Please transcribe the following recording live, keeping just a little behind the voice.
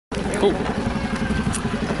Cool.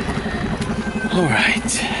 Alright,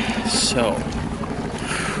 so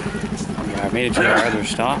I made it to our other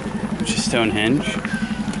stop, which is Stonehenge.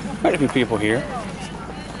 Quite a few people here.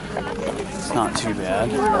 It's not too bad.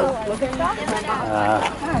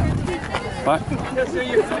 What?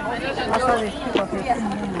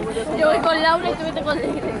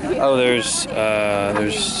 Oh, there's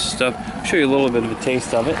stuff. I'll show you a little bit of a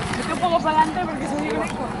taste of it.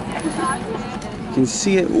 You can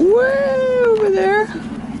see it way over there.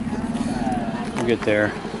 We'll get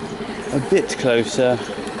there a bit closer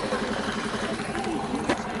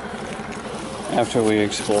after we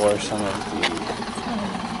explore some of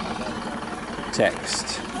the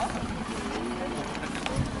text,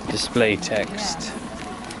 display text.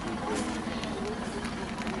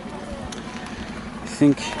 I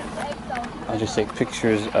think I'll just take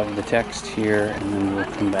pictures of the text here and then we'll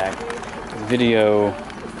come back to the video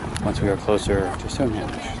once we are closer to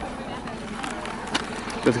Stonehenge.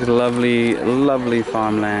 Look at the lovely, lovely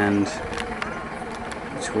farmland,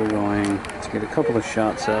 which we're going to get a couple of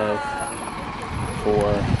shots of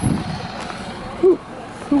for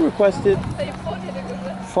who requested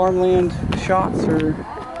farmland shots or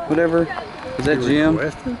whatever. Is that Jim?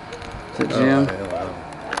 Is that Jim?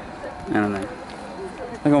 I don't know.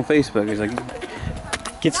 Like on Facebook, he's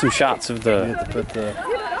like, get some shots of the. You have to put the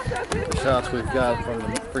shots we've got from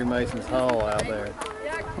the Freemasons Hall out there.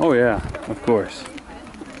 Oh yeah, of course.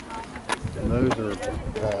 And those are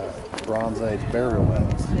Bronze Age burial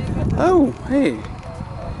mounds. Oh, hey.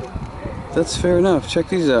 That's fair enough. Check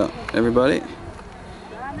these out, everybody.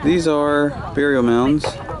 These are burial mounds,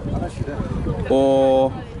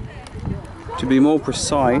 or to be more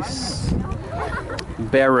precise,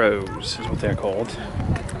 barrows is what they're called.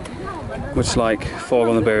 Which, like Fog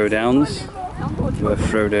on the Barrow Downs, where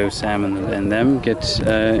Frodo, Sam, and them get in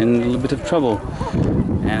a little bit of trouble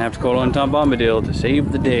and have to call on Tom Bombadil to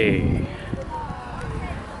save the day.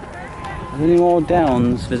 Are there any more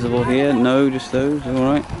downs visible here? No, just those.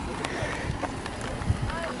 Alright.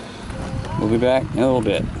 We'll be back in a little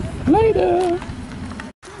bit. Later!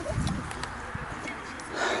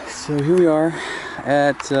 So here we are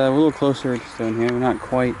at, we're a little closer to Stonehenge. We're not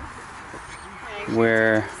quite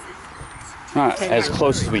where, not as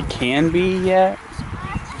close as we can be yet.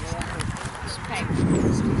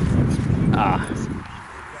 Ah.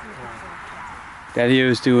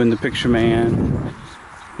 Daddy-O's doing the picture man.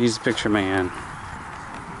 He's the picture man.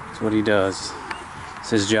 That's what he does. It's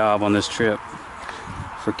his job on this trip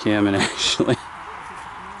for Kim and Ashley.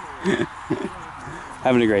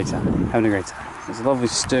 Having a great time. Having a great time. There's a lovely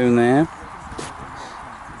stone there.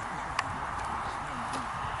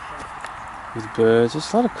 With birds.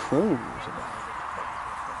 There's a lot of crows.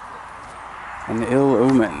 An ill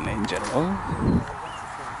omen in general.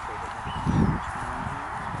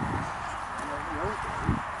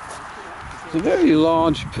 It's a very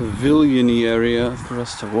large pavilion-y area for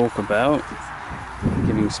us to walk about,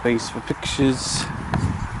 giving space for pictures.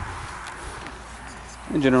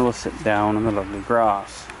 In general, sit down on the lovely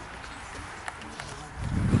grass.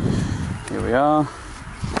 Here we are.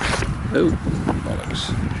 Oh,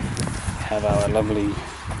 bollocks. Have our lovely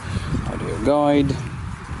audio guide.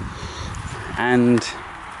 And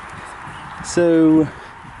so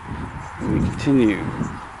we continue.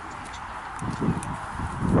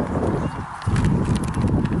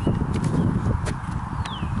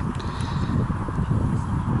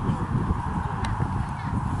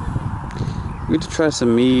 We're going to try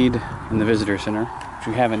some mead in the visitor center, which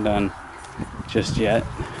we haven't done just yet.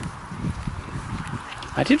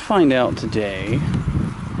 I did find out today,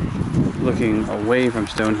 looking away from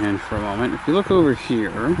Stonehenge for a moment, if you look over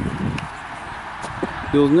here,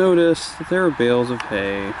 you'll notice that there are bales of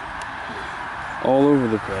hay all over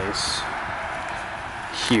the place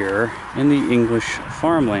here in the English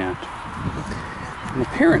farmland. And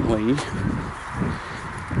apparently,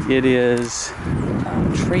 it is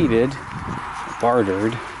traded,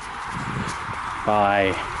 bartered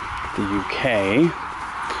by the UK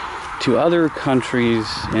to other countries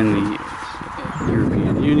in the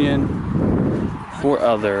European Union for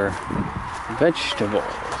other vegetables.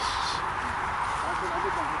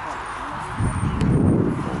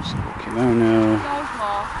 Kimono.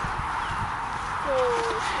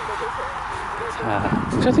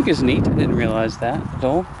 Which I think is neat. I didn't realize that at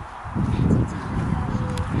all.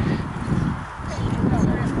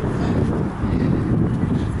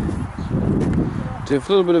 A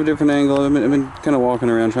little bit of a different angle. I've been kind of walking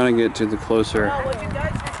around trying to get to the closer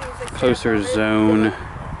zone.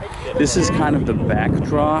 This is kind of the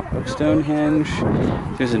backdrop of Stonehenge.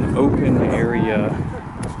 There's an open area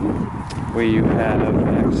where you have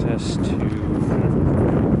access to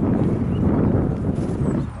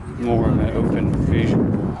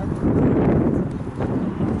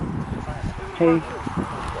hey,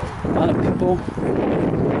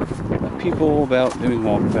 people about doing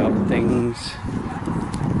walkabout things.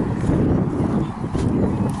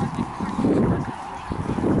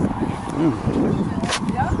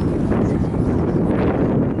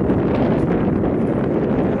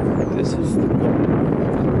 This is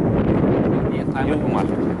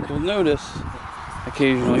you'll notice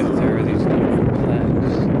occasionally that there are these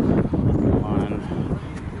flags on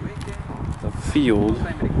the field,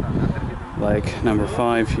 like number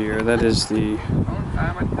 5 here. That is the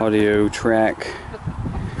audio track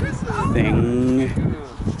thing.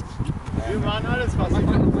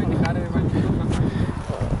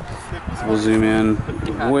 So we'll zoom in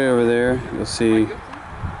way over there. You'll see.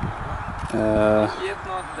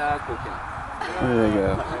 Where did they go?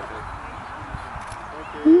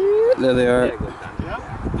 There they are.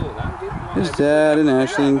 There's Dad and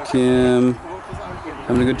Ashley and Kim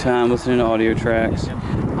having a good time listening to audio tracks.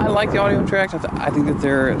 I like the audio tracks. I think that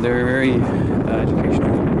they're very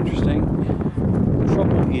educational and interesting. The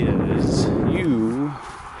trouble is, you,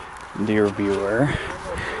 dear viewer,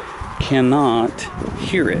 cannot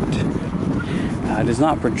hear it. It does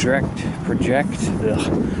not project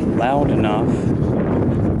loud enough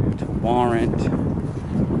to warrant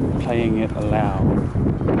playing it aloud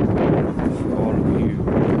for all of you.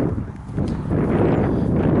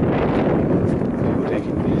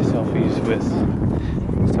 Taking selfies with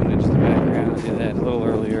Stonehenge in the background. I did that a little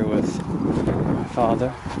earlier with my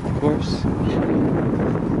father, of course.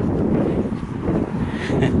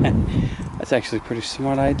 That's actually a pretty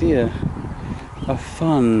smart idea. A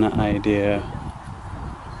fun idea.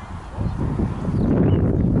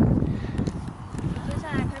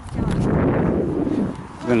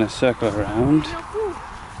 I'm gonna circle around.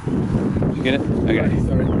 Did you get it? Okay.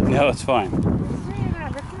 No, it's fine.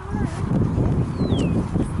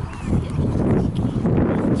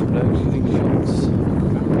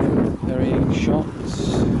 Varying shots.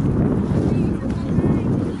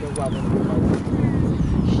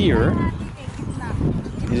 Here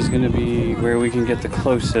is going to be where we can get the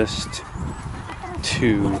closest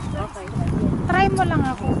to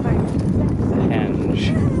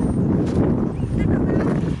Stonehenge.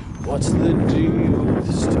 What's the deal with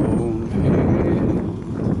Stonehenge?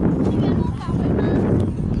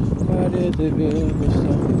 Why did they build the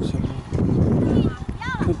stone so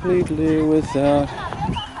completely without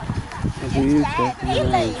any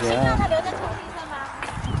technology?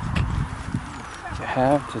 You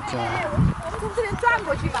have to die.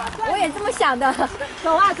 我也这么想的。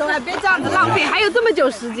走啊走啊，别这样子浪费，还有这么久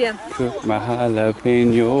时间。 Cook my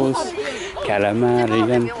jalapenos, calamari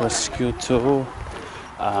and prosciutto.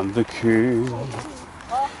 I'm the king.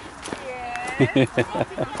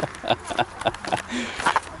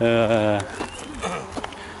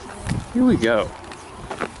 Here we go.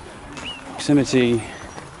 Proximity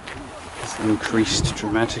has increased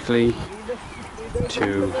dramatically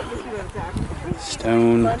to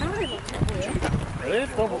stone.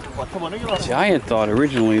 See, I had thought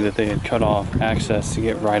originally that they had cut off access to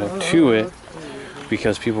get right up to it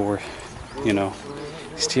because people were, you know,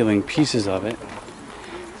 stealing pieces of it.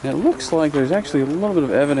 And it looks like there's actually a little bit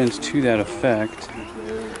of evidence to that effect,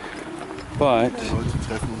 but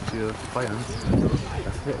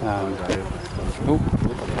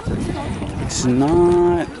it's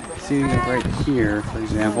not. See, right here, for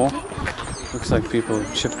example, looks like people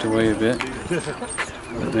have chipped away a bit.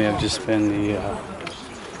 It may have just been the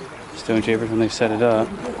stone shapers when they set it up.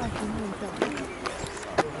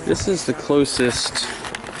 This is the closest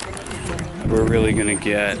we're really going to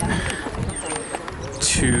get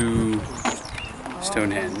to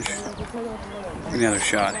Stonehenge. Another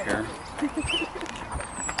shot here.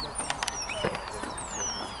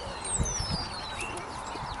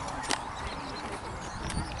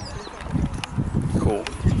 Cool.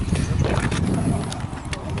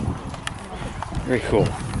 Very cool.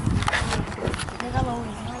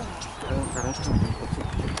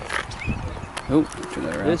 Oh, turn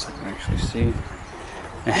that around so I can actually see.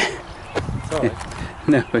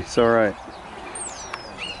 No, it's alright.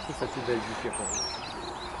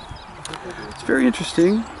 It's very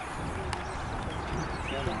interesting.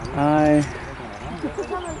 I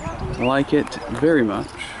like it very much.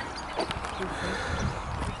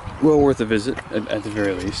 Well worth a visit, at the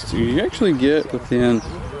very least. You actually get within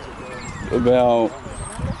about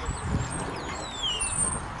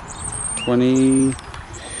 20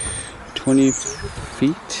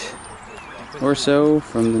 feet or so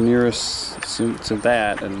from the nearest to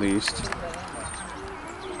that, at least.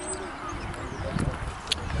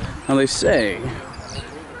 Now they say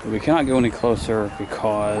we cannot go any closer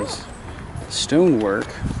because stonework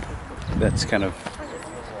that's kind of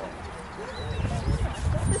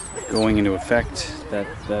going into effect that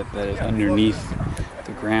is underneath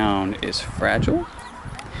the ground is fragile.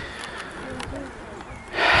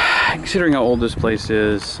 Considering how old this place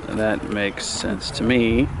is, that makes sense to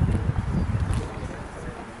me.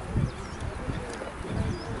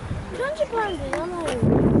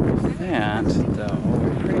 That, though,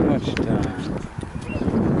 we're pretty much done.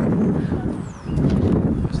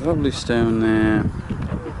 There's a lovely stone there.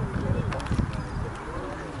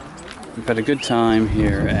 We've had a good time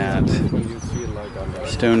here at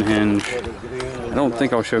Stonehenge. I don't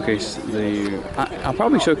think I'll showcase the... I'll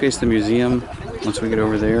probably showcase the museum once we get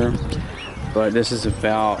over there. But this is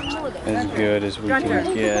about as good as we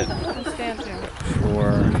can get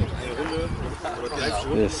for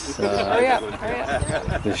this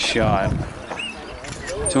this shot.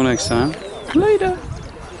 Till next time. Later.